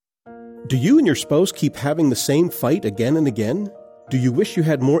Do you and your spouse keep having the same fight again and again? Do you wish you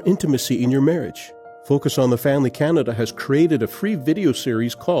had more intimacy in your marriage? Focus on the Family Canada has created a free video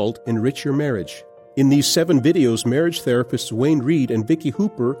series called Enrich Your Marriage. In these 7 videos, marriage therapists Wayne Reed and Vicki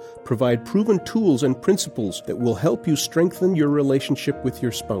Hooper provide proven tools and principles that will help you strengthen your relationship with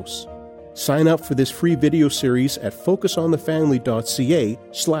your spouse. Sign up for this free video series at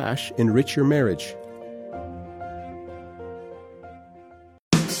focusonthefamily.ca/enrichyourmarriage.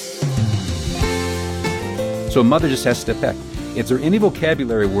 So a mother just has to step back. Is there any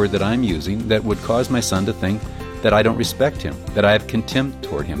vocabulary word that I'm using that would cause my son to think that I don't respect him, that I have contempt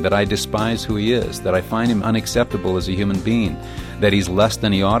toward him, that I despise who he is, that I find him unacceptable as a human being, that he's less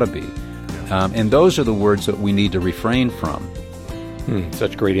than he ought to be? And those are the words that we need to refrain from.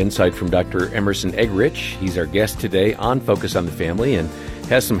 Such great insight from Dr. Emerson Eggerichs. He's our guest today on Focus on the Family and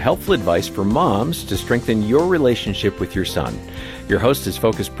has some helpful advice for moms to strengthen your relationship with your son. Your host is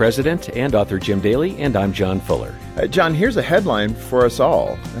Focus President and author Jim Daly, and I'm John Fuller. John, here's a headline for us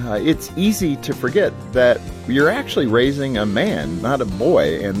all. It's easy to forget that you're actually raising a man, not a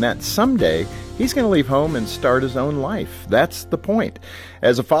boy, and that someday he's going to leave home and start his own life. That's the point.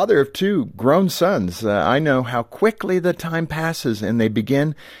 As a father of 2 grown sons, I know how quickly the time passes and they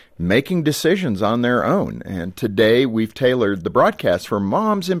begin making decisions on their own. And today we've tailored the broadcast for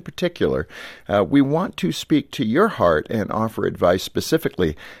moms in particular. We want to speak to your heart and offer advice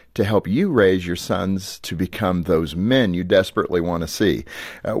specifically to help you raise your sons to become those men you desperately want to see.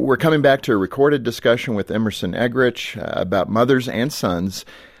 We're coming back to a recorded discussion with Emerson Eggerichs about mothers and sons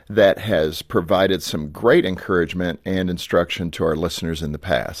that has provided some great encouragement and instruction to our listeners in the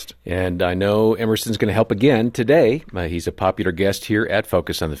past. And I know Emerson's going to help again today. He's a popular guest here at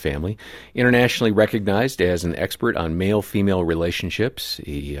Focus on the Family, internationally recognized as an expert on male-female relationships.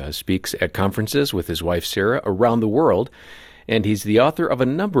 He speaks at conferences with his wife Sarah around the world, and he's the author of a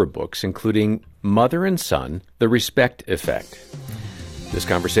number of books, including Mother and Son, The Respect Effect. This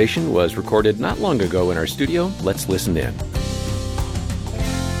conversation was recorded not long ago in our studio. Let's listen in.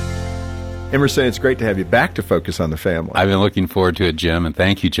 Emerson, it's great to have you back to Focus on the Family. I've been looking forward to it, Jim, and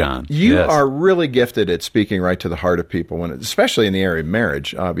thank you, John. You are really gifted at speaking right to the heart of people, especially in the area of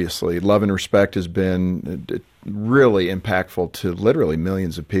marriage, obviously. Love and respect has been really impactful to literally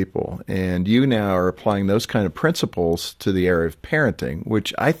millions of people. And you now are applying those kind of principles to the area of parenting,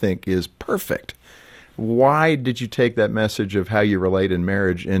 which I think is perfect. Why did you take that message of how you relate in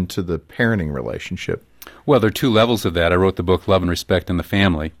marriage into the parenting relationship? Well, there are 2 levels of that. I wrote the book Love and Respect in the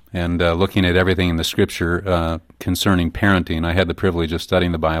Family, and looking at everything in the Scripture concerning parenting. I had the privilege of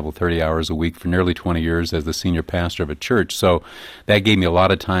studying the Bible 30 hours a week for nearly 20 years as the senior pastor of a church, so that gave me a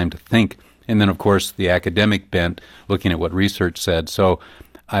lot of time to think. And then, of course, the academic bent, looking at what research said. So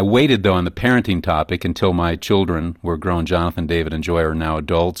I waited, though, on the parenting topic until my children were grown. Jonathan, David, and Joy are now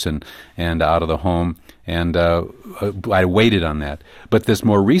adults and out of the home. And I waited on that. But this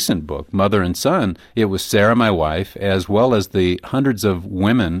more recent book, Mother and Son, it was Sarah, my wife, as well as the hundreds of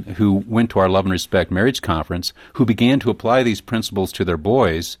women who went to our Love and Respect Marriage Conference who began to apply these principles to their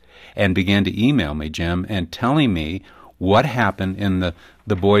boys and began to email me, Jim, and telling me what happened in the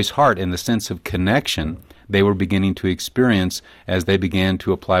boy's heart and the sense of connection they were beginning to experience as they began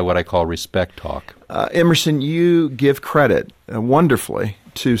to apply what I call respect talk. Emerson, you give credit wonderfully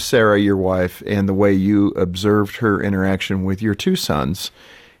to Sarah, your wife, and the way you observed her interaction with your 2 sons.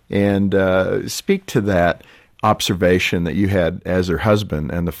 And speak to that observation that you had as her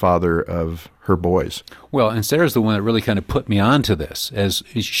husband and the father of her boys. Well, and Sarah's the one that really kind of put me on to this. As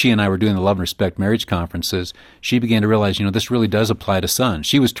she and I were doing the Love and Respect marriage conferences, she began to realize, this really does apply to sons.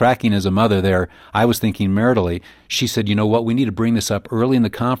 She was tracking as a mother there. I was thinking maritally. She said, you know what, we need to bring this up early in the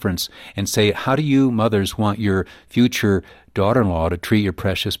conference and say, how do you mothers want your future daughter-in-law to treat your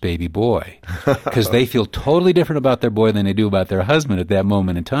precious baby boy? Because they feel totally different about their boy than they do about their husband at that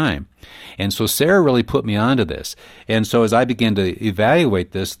moment in time. And so Sarah really put me onto this. And so as I began to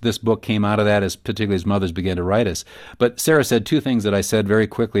evaluate this book came out of that, as particularly as mothers began to write us. But Sarah said 2 things that I said very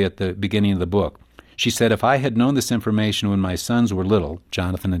quickly at the beginning of the book. She said, if I had known this information when my sons were little,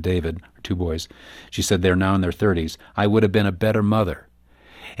 Jonathan and David, 2 boys, she said they're now in their 30s, I would have been a better mother.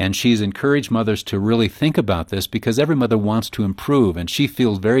 And she's encouraged mothers to really think about this because every mother wants to improve, and she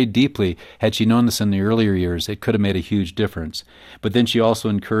feels very deeply, had she known this in the earlier years, it could have made a huge difference. But then she also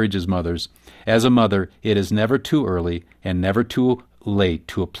encourages mothers, as a mother, it is never too early and never too late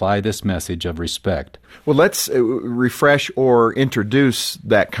to apply this message of respect. Well, let's refresh or introduce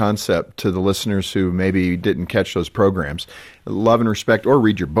that concept to the listeners who maybe didn't catch those programs. Love and respect, or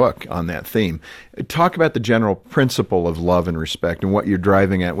read your book on that theme. Talk about the general principle of love and respect and what you're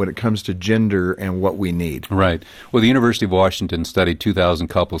driving at when it comes to gender and what we need. Right. Well, the University of Washington studied 2,000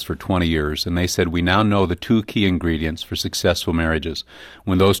 couples for 20 years, and they said we now know the two key ingredients for successful marriages.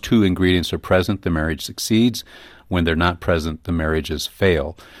 When those two ingredients are present, the marriage succeeds. When they're not present, the marriages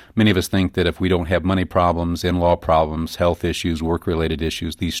fail. Many of us think that if we don't have money problems, in-law problems, health issues, work-related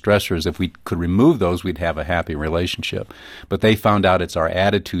issues, these stressors, if we could remove those, we'd have a happy relationship. But they found out it's our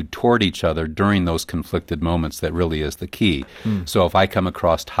attitude toward each other during those conflicted moments that really is the key. So if I come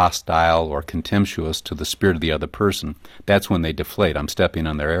across hostile or contemptuous to the spirit of the other person, that's when they deflate. I'm stepping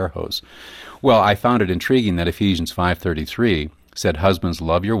on their air hose. Well, I found it intriguing that Ephesians 5:33 said, husbands,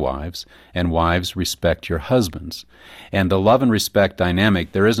 love your wives, and wives, respect your husbands. And the love and respect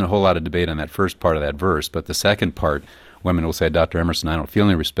dynamic, there isn't a whole lot of debate on that first part of that verse, but the second part, women will say, Dr. Emerson, I don't feel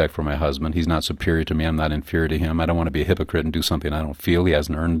any respect for my husband. He's not superior to me. I'm not inferior to him. I don't want to be a hypocrite and do something I don't feel. He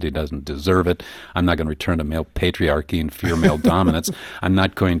hasn't earned it. He doesn't deserve it. I'm not going to return to male patriarchy and fear male dominance. I'm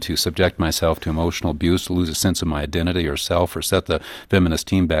not going to subject myself to emotional abuse, lose a sense of my identity or self, or set the feminist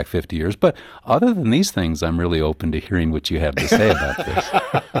team back 50 years. But other than these things, I'm really open to hearing what you have to say about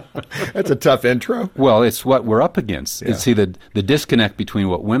this. That's a tough intro. Well, it's what we're up against. Yeah. See, the disconnect between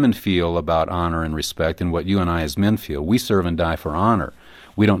what women feel about honor and respect and what you and I as men feel. We serve and die for honor.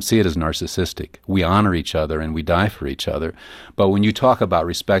 We don't see it as narcissistic. We honor each other and we die for each other. But when you talk about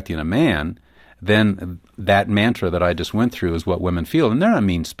respecting a man, then that mantra that I just went through is what women feel. And they're not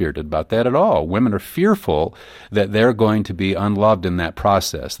mean-spirited about that at all. Women are fearful that they're going to be unloved in that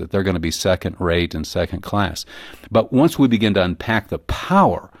process, that they're going to be second-rate and second-class. But once we begin to unpack the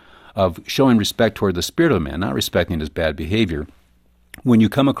power of showing respect toward the spirit of a man, not respecting his bad behavior, when you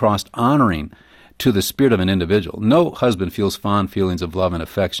come across honoring to the spirit of an individual. No husband feels fond feelings of love and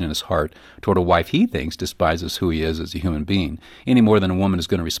affection in his heart toward a wife he thinks despises who he is as a human being, any more than a woman is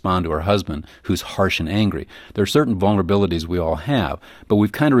going to respond to her husband who's harsh and angry. There are certain vulnerabilities we all have, but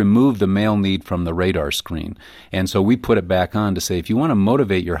we've kind of removed the male need from the radar screen. And so we put it back on to say, if you want to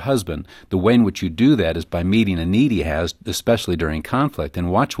motivate your husband, the way in which you do that is by meeting a need he has, especially during conflict,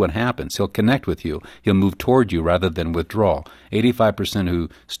 and watch what happens. He'll connect with you. He'll move toward you rather than withdraw. 85% who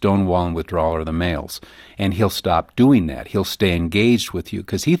stonewall and withdrawal are the males. And he'll stop doing that. He'll stay engaged with you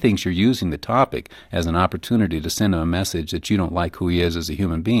because he thinks you're using the topic as an opportunity to send him a message that you don't like who he is as a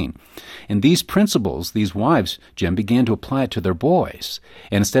human being. And these principles, these wives, Jim, began to apply it to their boys.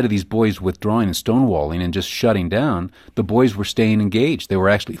 And instead of these boys withdrawing and stonewalling and just shutting down, the boys were staying engaged. They were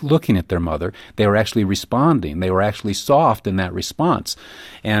actually looking at their mother. They were actually responding. They were actually soft in that response.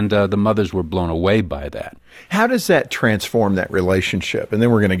 And the mothers were blown away by that. How does that transform that relationship? And then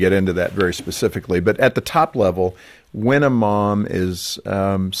we're going to get into that very specifically. But at the top level, when a mom is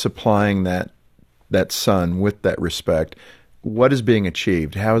supplying that son with that respect, what is being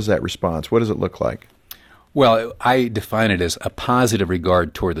achieved? How is that response? What does it look like? Well, I define it as a positive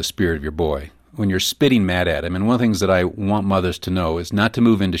regard toward the spirit of your boy. When you're spitting mad at him, and one of the things that I want mothers to know is not to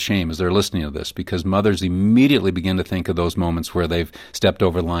move into shame as they're listening to this, because mothers immediately begin to think of those moments where they've stepped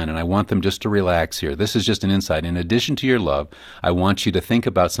over the line, and I want them just to relax here. This is just an insight. In addition to your love, I want you to think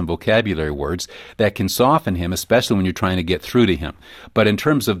about some vocabulary words that can soften him, especially when you're trying to get through to him. But in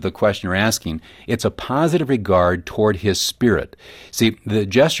terms of the question you're asking, it's a positive regard toward his spirit. See, the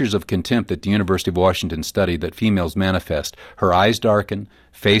gestures of contempt that the University of Washington studied that females manifest, her eyes darken,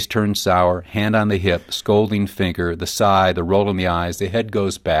 face turns sour, hand on the hip, scolding finger, the sigh, the roll in the eyes, the head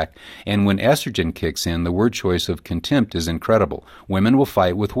goes back. And when estrogen kicks in, the word choice of contempt is incredible. Women will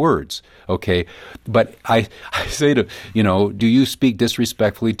fight with words, okay? But I say to, do you speak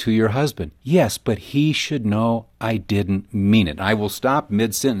disrespectfully to your husband? Yes, but he should know I didn't mean it. I will stop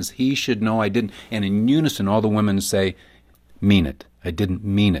mid-sentence. He should know I didn't. And in unison, all the women say, mean it. I didn't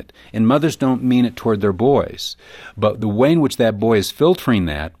mean it. And mothers don't mean it toward their boys. But the way in which that boy is filtering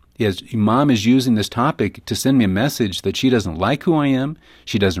that is mom is using this topic to send me a message that she doesn't like who I am,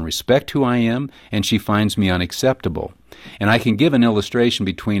 she doesn't respect who I am, and she finds me unacceptable. And I can give an illustration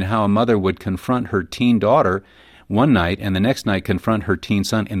between how a mother would confront her teen daughter one night and the next night confront her teen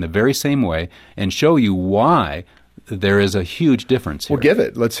son in the very same way and show you why there is a huge difference here. Well, give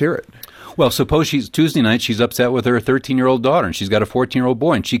it. Let's hear it. Well, suppose Tuesday night she's upset with her 13-year-old daughter, and she's got a 14-year-old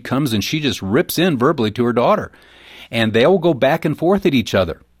boy, and she comes and she just rips in verbally to her daughter. And they'll go back and forth at each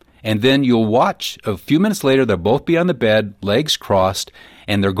other. And then you'll watch, a few minutes later, they'll both be on the bed, legs crossed,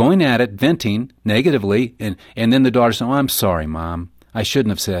 and they're going at it, venting negatively, and then the daughter says, I'm sorry, Mom. I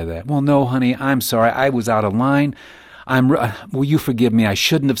shouldn't have said that. Well, no, honey, I'm sorry. I was out of line. will you forgive me? I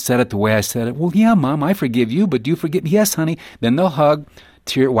shouldn't have said it the way I said it. Well, yeah, Mom, I forgive you, but do you forgive me? Yes, honey. Then they'll hug,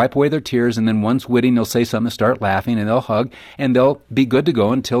 wipe away their tears, and then once witty, they'll say something, start laughing, and they'll hug, and they'll be good to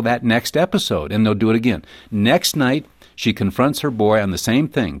go until that next episode, and they'll do it again. Next night, she confronts her boy on the same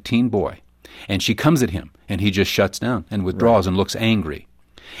thing, teen boy, and she comes at him, and he just shuts down and withdraws and looks angry.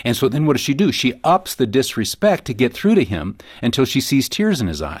 And so then what does she do? She ups the disrespect to get through to him until she sees tears in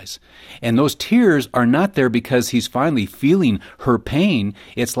his eyes. And those tears are not there because he's finally feeling her pain.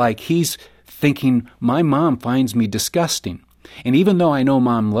 It's like he's thinking, my mom finds me disgusting. And even though I know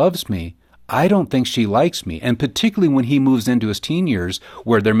Mom loves me, I don't think she likes me. And particularly when he moves into his teen years,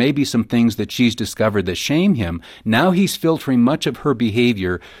 where there may be some things that she's discovered that shame him, now he's filtering much of her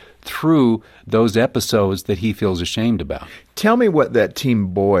behavior through those episodes that he feels ashamed about. Tell me what that teen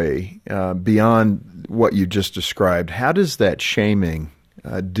boy, beyond what you just described, how does that shaming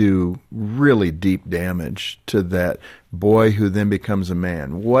do really deep damage to that boy who then becomes a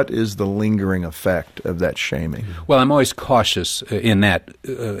man? What is the lingering effect of that shaming? Well, I'm always cautious in that,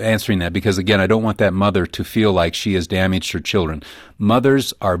 answering that, because again, I don't want that mother to feel like she has damaged her children.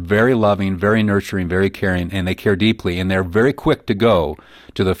 Mothers are very loving, very nurturing, very caring, and they care deeply, and they're very quick to go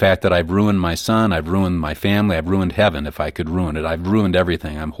to the fact that I've ruined my son, I've ruined my family, I've ruined heaven if I could ruin it. I've ruined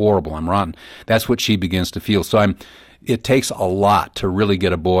everything. I'm horrible. I'm rotten. That's what she begins to feel. So it takes a lot to really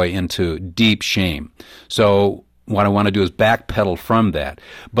get a boy into deep shame. So what I want to do is backpedal from that.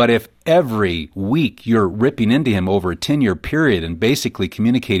 But if every week you're ripping into him over a 10-year period and basically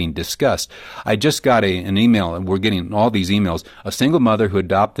communicating disgust. I just got an email, and we're getting all these emails, a single mother who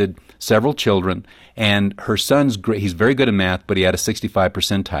adopted several children, and her son's great. He's very good at math, but he had a 65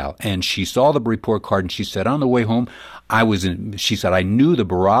 percentile. And she saw the report card, and she said, on the way home, she said, I knew the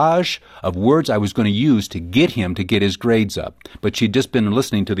barrage of words I was going to use to get him to get his grades up. But she'd just been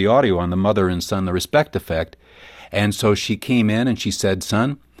listening to the audio on the mother and son, the respect effect. And so she came in and she said,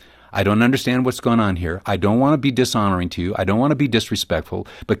 son, I don't understand what's going on here. I don't want to be dishonoring to you. I don't want to be disrespectful.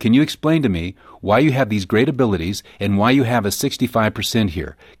 But can you explain to me why you have these great abilities and why you have a 65%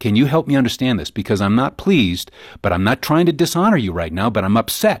 here? Can you help me understand this? Because I'm not pleased, but I'm not trying to dishonor you right now, but I'm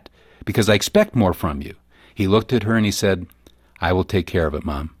upset because I expect more from you. He looked at her and he said, I will take care of it,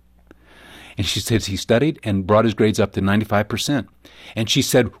 Mom. And she said he studied and brought his grades up to 95%. And she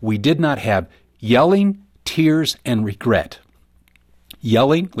said, we did not have yelling, tears, and regret.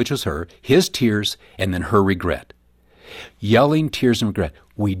 Yelling, which was her, his tears, and then her regret. Yelling, tears, and regret.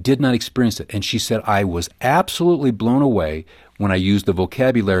 We did not experience it. And she said, I was absolutely blown away when I used the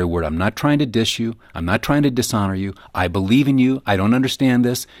vocabulary word. I'm not trying to diss you. I'm not trying to dishonor you. I believe in you. I don't understand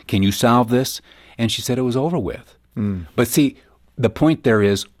this. Can you solve this? And she said it was over with. But see, the point there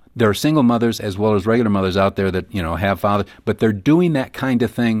is, there are single mothers as well as regular mothers out there that, have fathers, but they're doing that kind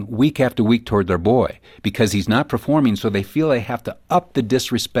of thing week after week toward their boy because he's not performing, so they feel they have to up the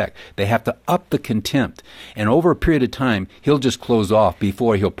disrespect. They have to up the contempt. And over a period of time, he'll just close off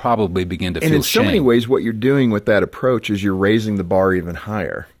before he'll probably begin to feel shame. And in so many ways, what you're doing with that approach is you're raising the bar even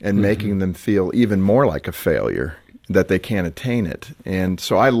higher and making them feel even more like a failure, that they can't attain it. And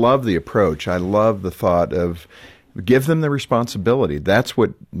so I love the approach. I love the thought of give them the responsibility. That's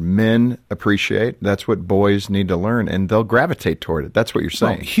what men appreciate. That's what boys need to learn, and they'll gravitate toward it. That's what you're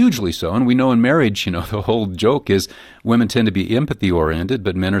saying. Well, hugely so. And we know in marriage, the whole joke is women tend to be empathy-oriented,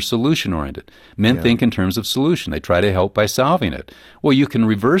 but men are solution-oriented. Men think in terms of solution. They try to help by solving it. Well, you can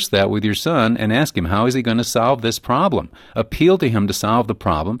reverse that with your son and ask him, how is he going to solve this problem? Appeal to him to solve the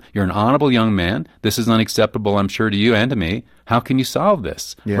problem. You're an honorable young man. This is unacceptable, I'm sure, to you and to me. How can you solve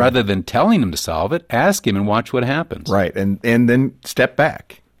this? Yeah. Rather than telling him to solve it, ask him and watch what happens. Right, and then step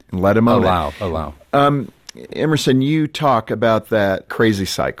back and let him own it. Allow. Emerson, you talk about that crazy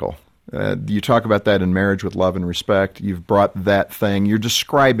cycle. You talk about that in Marriage with Love and Respect. You've brought that thing. You're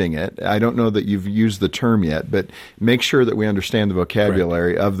describing it. I don't know that you've used the term yet, but make sure that we understand the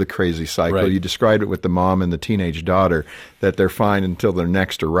vocabulary of the crazy cycle. Right. You described it with the mom and the teenage daughter, that they're fine until their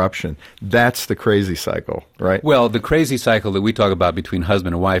next eruption. That's the crazy cycle, right? Well, the crazy cycle that we talk about between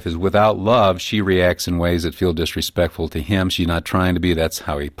husband and wife is without love, she reacts in ways that feel disrespectful to him. She's not trying to be. That's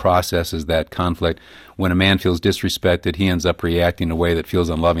how he processes that conflict. When a man feels disrespected, he ends up reacting in a way that feels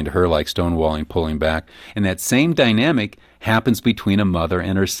unloving to her, like stonewalling, pulling back. And that same dynamic happens between a mother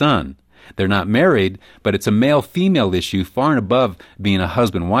and her son. They're not married, but it's a male-female issue far and above being a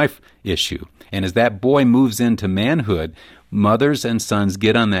husband-wife issue. And as that boy moves into manhood, mothers and sons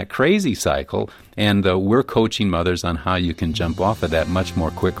get on that crazy cycle, and we're coaching mothers on how you can jump off of that much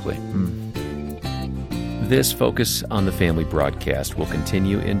more quickly. This Focus on the Family broadcast will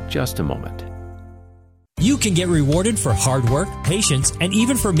continue in just a moment. You can get rewarded for hard work, patience, and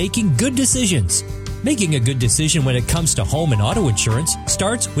even for making good decisions. Making a good decision when it comes to home and auto insurance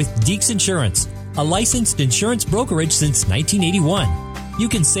starts with Deeks Insurance, a licensed insurance brokerage since 1981. You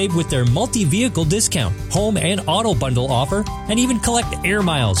can save with their multi-vehicle discount, home and auto bundle offer, and even collect air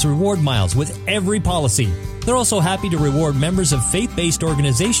miles, reward miles with every policy. They're also happy to reward members of faith-based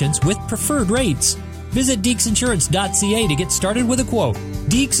organizations with preferred rates. Visit deeksinsurance.ca to get started with a quote.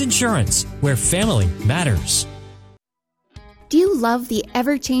 Deeks Insurance, where family matters. Do you love the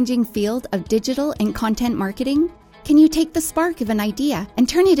ever-changing field of digital and content marketing? Can you take the spark of an idea and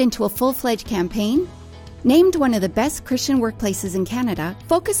turn it into a full-fledged campaign? Named one of the best Christian workplaces in Canada,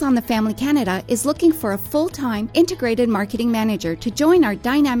 Focus on the Family Canada is looking for a full-time integrated marketing manager to join our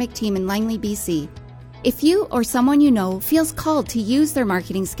dynamic team in Langley, BC. If you or someone you know feels called to use their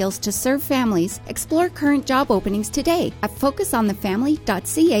marketing skills to serve families, explore current job openings today at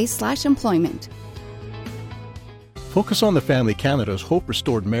focusonthefamily.ca/employment. Focus on the Family Canada's Hope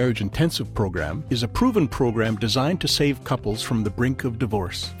Restored Marriage Intensive program is a proven program designed to save couples from the brink of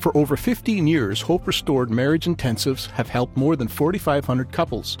divorce. For over 15 years, Hope Restored Marriage Intensives have helped more than 4,500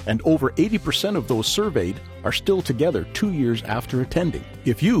 couples, and over 80% of those surveyed are still together 2 years after attending.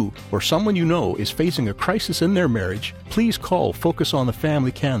 If you or someone you know is facing a crisis in their marriage, please call Focus on the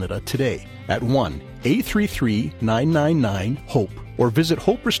Family Canada today at 1-833-999-HOPE or visit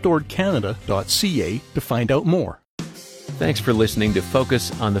hoperestoredcanada.ca to find out more. Thanks for listening to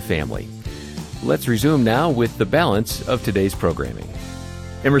Focus on the Family. Let's resume now with the balance of today's programming.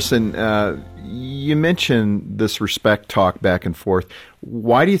 Emerson, you mentioned this respect talk back and forth.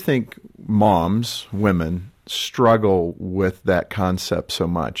 Why do you think moms, women, struggle with that concept so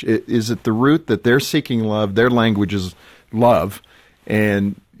much? Is it the root that they're seeking love, their language is love,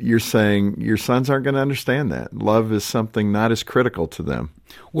 and you're saying your sons aren't going to understand that? Love is something not as critical to them.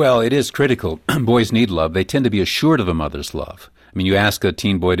 Well, it is critical. Boys need love. They tend to be assured of a mother's love. I mean, you ask a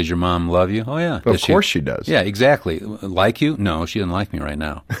teen boy, does your mom love you? Oh, yeah. Of course she does. Yeah, exactly. Like you? No, she doesn't like me right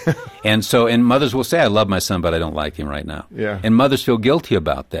now. And mothers will say, I love my son, but I don't like him right now. Yeah. And mothers feel guilty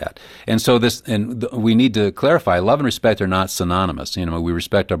about that. And so we need to clarify, love and respect are not synonymous. You know, we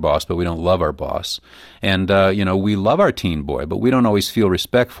respect our boss, but we don't love our boss. And, we love our teen boy, but we don't always feel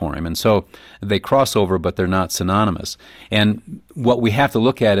respect for him. And so they cross over, but they're not synonymous. And what we have to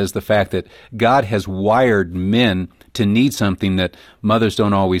look at is the fact that God has wired men to need something that mothers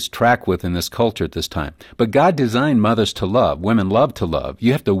don't always track with in this culture at this time. But God designed mothers to love. Women love to love.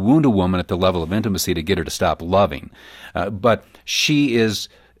 You have to wound a woman at the level of intimacy to get her to stop loving. But she is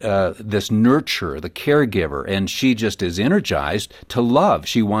this nurturer, the caregiver, and she just is energized to love.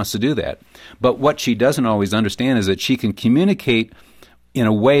 She wants to do that. But what she doesn't always understand is that she can communicate in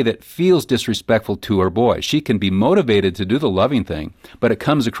a way that feels disrespectful to her boy. She can be motivated to do the loving thing, but it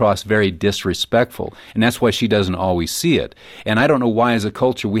comes across very disrespectful, and that's why she doesn't always see it. And I don't know why as a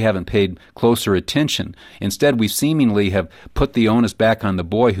culture we haven't paid closer attention. Instead, we seemingly have put the onus back on the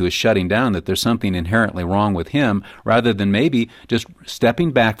boy who is shutting down, that there's something inherently wrong with him, rather than maybe just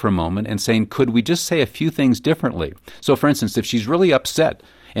stepping back for a moment and saying, could we just say a few things differently? So, for instance, if she's really upset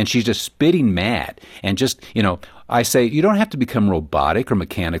and she's just spitting mad and just, I say, you don't have to become robotic or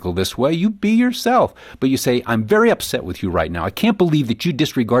mechanical this way. You be yourself. But you say, I'm very upset with you right now. I can't believe that you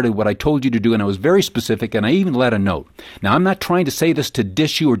disregarded what I told you to do, and I was very specific, and I even let a note. Now, I'm not trying to say this to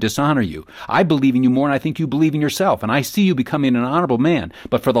dish you or dishonor you. I believe in you more than I think you believe in yourself, and I see you becoming an honorable man.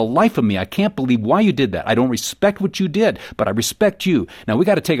 But for the life of me, I can't believe why you did that. I don't respect what you did, but I respect you. Now, we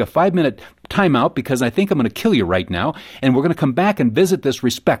got to take a 5-minute timeout because I think I'm going to kill you right now, and we're going to come back and visit this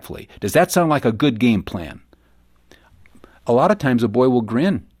respectfully. Does that sound like a good game plan? A lot of times a boy will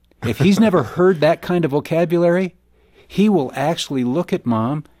grin. If he's never heard that kind of vocabulary, he will actually look at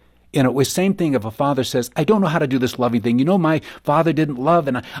mom. It was the same thing if a father says, I don't know how to do this loving thing. My father didn't love,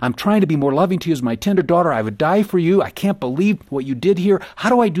 and I'm trying to be more loving to you as my tender daughter. I would die for you. I can't believe what you did here. How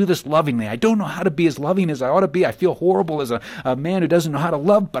do I do this lovingly? I don't know how to be as loving as I ought to be. I feel horrible as a man who doesn't know how to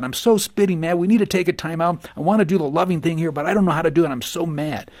love, but I'm so spitting mad. We need to take a time out. I want to do the loving thing here, but I don't know how to do it. I'm so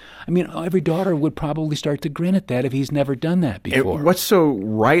mad. I mean, every daughter would probably start to grin at that if he's never done that before. And what's so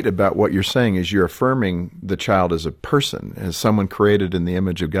right about what you're saying is you're affirming the child as a person, as someone created in the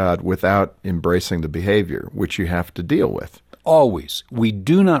image of God, without embracing the behavior, which you have to deal with. Always. We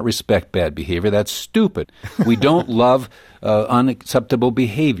do not respect bad behavior. That's stupid. We don't love unacceptable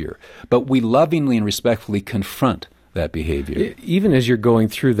behavior, but we lovingly and respectfully confront that behavior. Even as you're going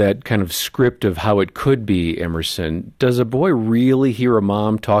through that kind of script of how it could be, Emerson, does a boy really hear a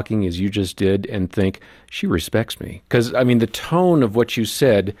mom talking as you just did and think, she respects me? Because, the tone of what you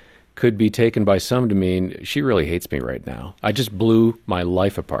said could be taken by some to mean, she really hates me right now. I just blew my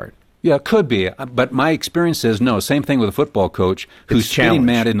life apart. Yeah, it could be. But my experience says no. Same thing with a football coach who's getting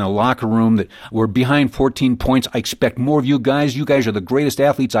mad in the locker room that we're behind 14 points. I expect more of you guys. You guys are the greatest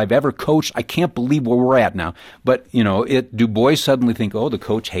athletes I've ever coached. I can't believe where we're at now. But, do boys suddenly think, oh, the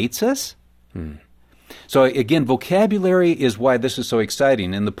coach hates us? So again, vocabulary is why this is so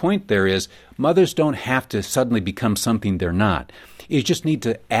exciting. And the point there is mothers don't have to suddenly become something they're not. You just need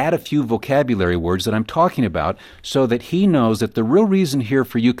to add a few vocabulary words that I'm talking about so that he knows that the real reason here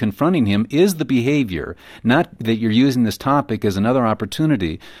for you confronting him is the behavior, not that you're using this topic as another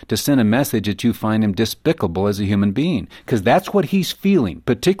opportunity to send a message that you find him despicable as a human being, because that's what he's feeling,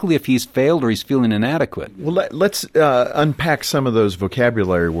 particularly if he's failed or he's feeling inadequate. Well, let's unpack some of those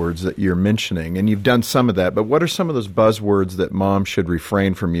vocabulary words that you're mentioning, and you've done some of that, but what are some of those buzzwords that moms should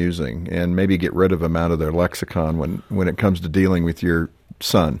refrain from using and maybe get rid of them out of their lexicon when it comes to dealing with your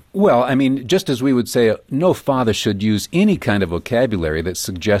son? Well, I mean, just as we would say, no father should use any kind of vocabulary that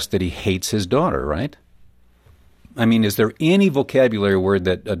suggests that he hates his daughter, right? I mean, is there any vocabulary word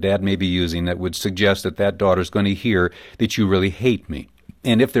that a dad may be using that would suggest that that daughter's going to hear that you really hate me?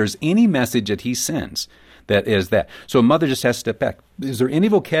 And if there's any message that he sends that is that. So a mother just has to step back. Is there any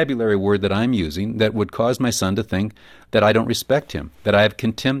vocabulary word that I'm using that would cause my son to think that I don't respect him, that I have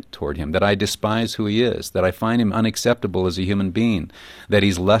contempt toward him, that I despise who he is, that I find him unacceptable as a human being, that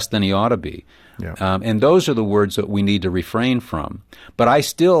he's less than he ought to be? Yeah. And those are the words that we need to refrain from. But I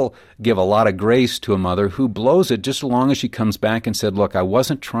still give a lot of grace to a mother who blows it just as long as she comes back and said, look, I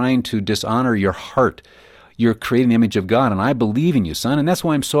wasn't trying to dishonor your heart. You're creating the image of God, and I believe in you, son, and that's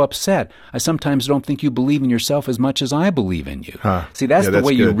why I'm so upset. I sometimes don't think you believe in yourself as much as I believe in you. See, that's the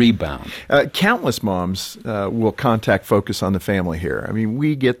way you rebound. Countless moms will contact Focus on the Family here. I mean,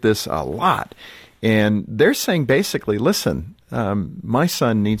 we get this a lot, and they're saying basically, listen, my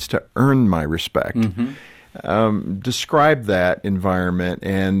son needs to earn my respect. Mm-hmm. Describe that environment,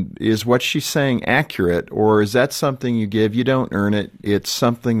 and is what she's saying accurate, or is that something you give, you don't earn it, it's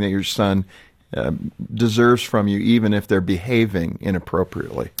something that your son deserves from you, even if they're behaving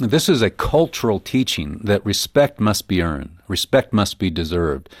inappropriately? This is a cultural teaching that respect must be earned. Respect must be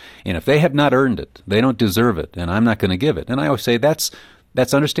deserved. And if they have not earned it, they don't deserve it, and I'm not going to give it. And I always say that's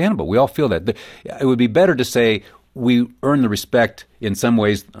understandable. We all feel that. It would be better to say we earn the respect in some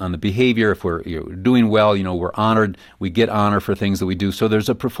ways on the behavior. If we're doing well, we're honored. We get honor for things that we do. So there's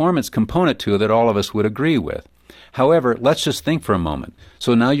a performance component to it that all of us would agree with. However, let's just think for a moment.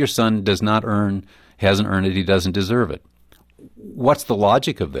 So now your son hasn't earned it, he doesn't deserve it. What's the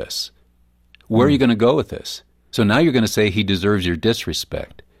logic of this? Where are you going to go with this? So now you're going to say he deserves your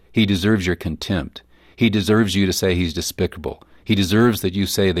disrespect. He deserves your contempt. He deserves you to say he's despicable. He deserves that you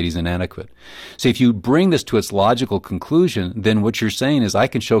say that he's inadequate. So if you bring this to its logical conclusion, then what you're saying is I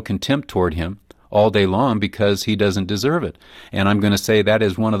can show contempt toward him all day long because he doesn't deserve it. And I'm going to say that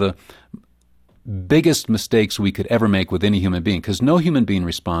is one of the biggest mistakes we could ever make with any human being, because no human being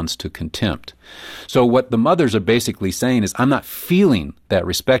responds to contempt. So what the mothers are basically saying is, I'm not feeling that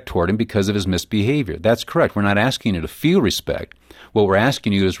respect toward him because of his misbehavior. That's correct. We're not asking you to feel respect. What we're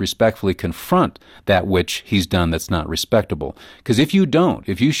asking you is respectfully confront that which he's done that's not respectable. Because if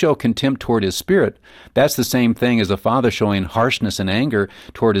you show contempt toward his spirit, that's the same thing as a father showing harshness and anger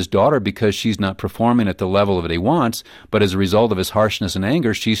toward his daughter because she's not performing at the level that he wants, but as a result of his harshness and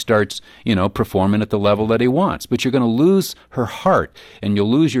anger, she starts, performing at the level that he wants. But you're going to lose her heart, and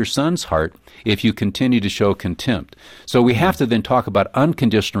you'll lose your son's heart if you continue to show contempt. So we have to then talk about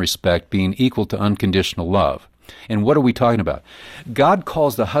unconditional respect being equal to unconditional love. And what are we talking about? God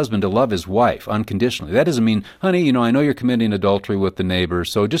calls the husband to love his wife unconditionally. That doesn't mean, honey, I know you're committing adultery with the neighbor,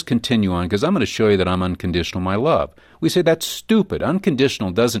 so just continue on because I'm going to show you that I'm unconditional in my love. We say that's stupid.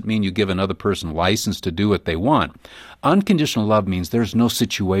 Unconditional doesn't mean you give another person license to do what they want. Unconditional love means there's no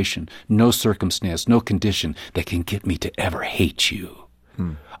situation, no circumstance, no condition that can get me to ever hate you.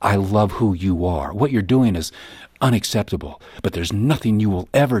 I love who you are. What you're doing is unacceptable, but there's nothing you will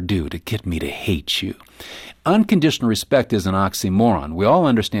ever do to get me to hate you. Unconditional respect is an oxymoron. We all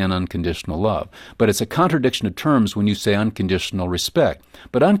understand unconditional love, but it's a contradiction of terms when you say unconditional respect.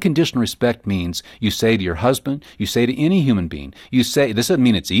 But unconditional respect means you say to your husband, you say to any human being, this doesn't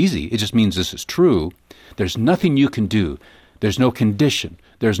mean it's easy, it just means this is true. There's nothing you can do. There's no condition,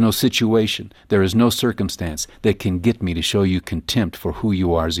 there's no situation, there is no circumstance that can get me to show you contempt for who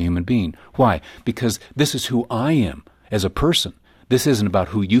you are as a human being. Why? Because this is who I am as a person. This isn't about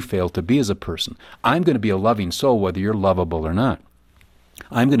who you fail to be as a person. I'm going to be a loving soul whether you're lovable or not.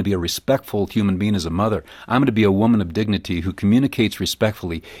 I'm going to be a respectful human being as a mother. I'm going to be a woman of dignity who communicates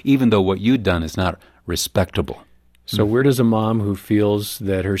respectfully even though what you've done is not respectable. So where does a mom who feels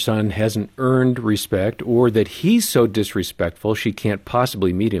that her son hasn't earned respect or that he's so disrespectful she can't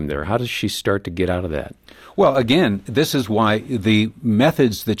possibly meet him there, how does she start to get out of that? Well, again, this is why the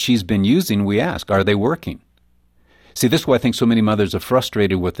methods that she's been using, we ask, are they working? See, this is why I think so many mothers are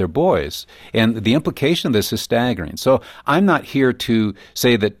frustrated with their boys. And the implication of this is staggering. So I'm not here to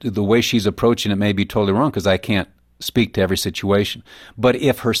say that the way she's approaching it may be totally wrong, because I can't speak to every situation. But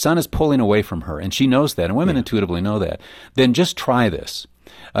if her son is pulling away from her, and she knows that, and women intuitively know that, then just try this.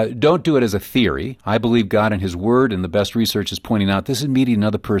 Don't do it as a theory. I believe God and His Word and the best research is pointing out this is meeting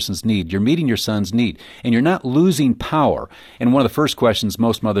another person's need. You're meeting your son's need, and you're not losing power. And one of the first questions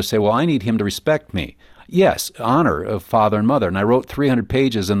most mothers say, well, I need him to respect me. Yes, honor of father and mother. And I wrote 300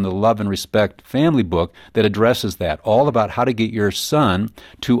 pages in the Love and Respect family book that addresses that, all about how to get your son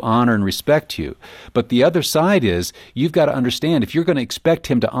to honor and respect you. But the other side is, you've got to understand, if you're going to expect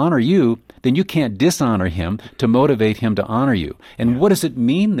him to honor you, then you can't dishonor him to motivate him to honor you. And what does it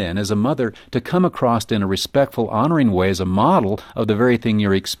mean then, as a mother, to come across in a respectful, honoring way as a model of the very thing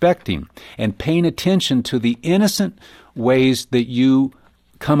you're expecting, and paying attention to the innocent ways that you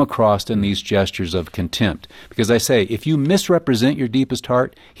come across in these gestures of contempt? Because I say, if you misrepresent your deepest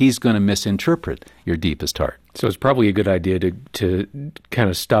heart, he's going to misinterpret your deepest heart. So it's probably a good idea to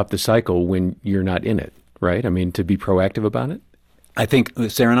kind of stop the cycle when you're not in it, right? I mean, to be proactive about it? I think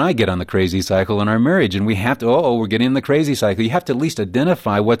Sarah and I get on the crazy cycle in our marriage, and we have to, we're getting in the crazy cycle. You have to at least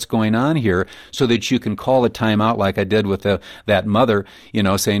identify what's going on here so that you can call a time out, like I did with that mother,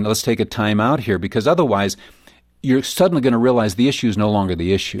 saying, let's take a time out here, because otherwise you're suddenly going to realize the issue is no longer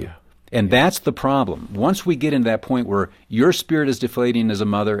the issue. Yeah. And that's the problem. Once we get into that point where your spirit is deflating as a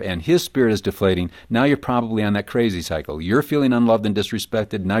mother and his spirit is deflating, now you're probably on that crazy cycle. You're feeling unloved and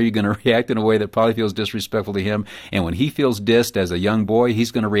disrespected. Now you're going to react in a way that probably feels disrespectful to him. And when he feels dissed as a young boy,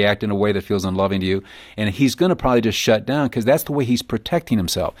 he's going to react in a way that feels unloving to you. And he's going to probably just shut down, because that's the way he's protecting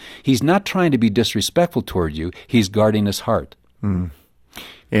himself. He's not trying to be disrespectful toward you. He's guarding his heart. Mm.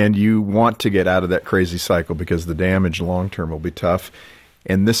 And you want to get out of that crazy cycle, because the damage long-term will be tough.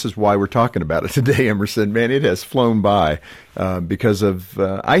 And this is why we're talking about it today, Emerson. Man, it has flown by because of,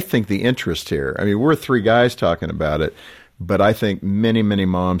 I think, the interest here. I mean, we're three guys talking about it, but I think many, many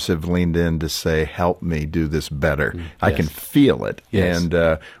moms have leaned in to say, help me do this better. Yes. I can feel it. Yes.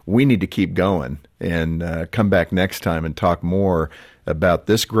 And we need to keep going and come back next time and talk more about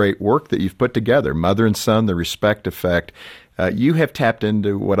this great work that you've put together, Mother and Son, the Respect Effect. You have tapped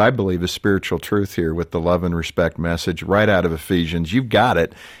into what I believe is spiritual truth here with the love and respect message right out of Ephesians. You've got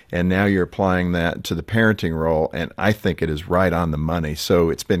it, and now you're applying that to the parenting role, and I think it is right on the money.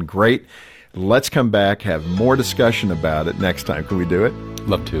 So it's been great. Let's come back, have more discussion about it next time. Can we do it?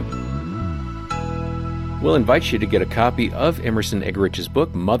 Love to. We'll invite you to get a copy of Emerson Eggerich's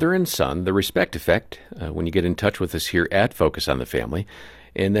book, Mother and Son, The Respect Effect, when you get in touch with us here at Focus on the Family.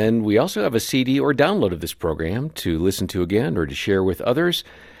 And then we also have a CD or download of this program to listen to again or to share with others.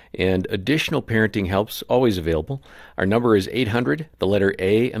 And additional parenting help's always available. Our number is 800, the letter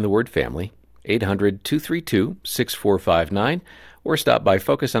A and the word family, 800-232-6459, or stop by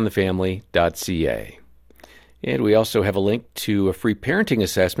focusonthefamily.ca. And we also have a link to a free parenting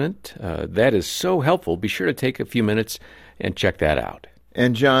assessment. That is so helpful. Be sure to take a few minutes and check that out.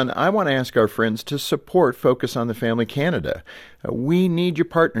 And John, I want to ask our friends to support Focus on the Family Canada. We need your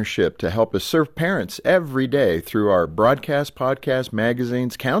partnership to help us serve parents every day through our broadcast, podcasts,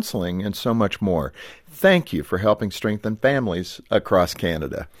 magazines, counseling, and so much more. Thank you for helping strengthen families across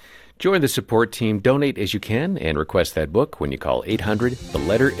Canada. Join the support team, donate as you can, and request that book when you call 800, the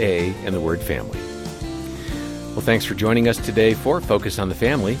letter A and the word family. Well, thanks for joining us today for Focus on the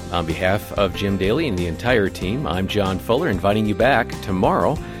Family. On behalf of Jim Daly and the entire team, I'm John Fuller, inviting you back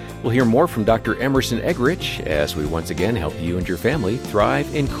tomorrow. We'll hear more from Dr. Emerson Eggerich as we once again help you and your family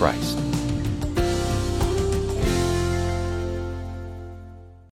thrive in Christ.